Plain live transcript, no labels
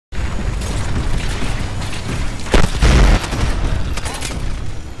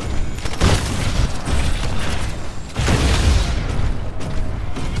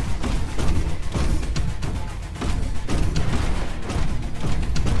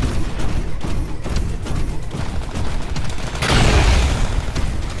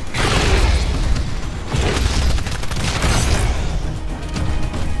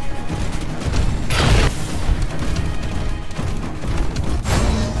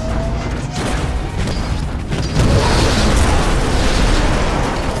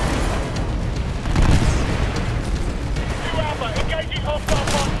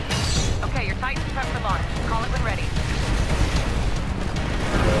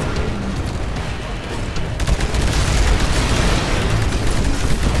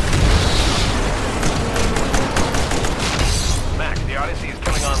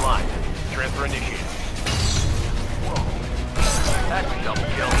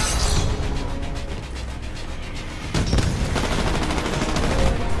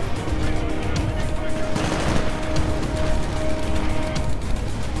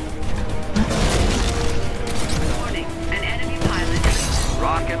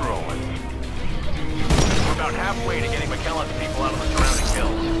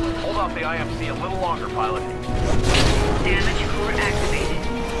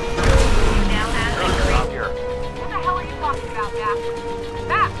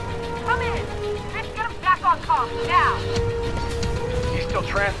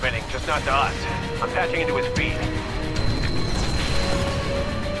Transmitting, just not to us. I'm patching into his feed.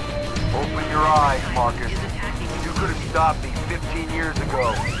 Open your eyes, Marcus. You could have stopped me 15 years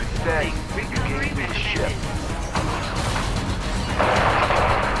ago. Instead, you gave me the ship.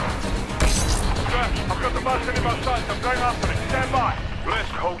 I've got the Mustang in my sights. I'm going after it. Stand by. Let's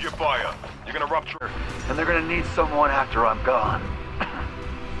hold your fire. You're gonna rupture. And they're gonna need someone after I'm gone.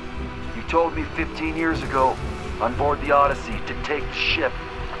 You told me 15 years ago, on board the Odyssey, to take the ship.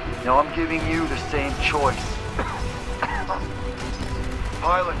 Now I'm giving you the same choice.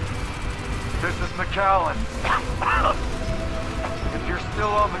 Pilot, this is McAllen. If you're still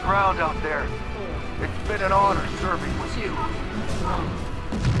on the ground out there, it's been an honor serving with you.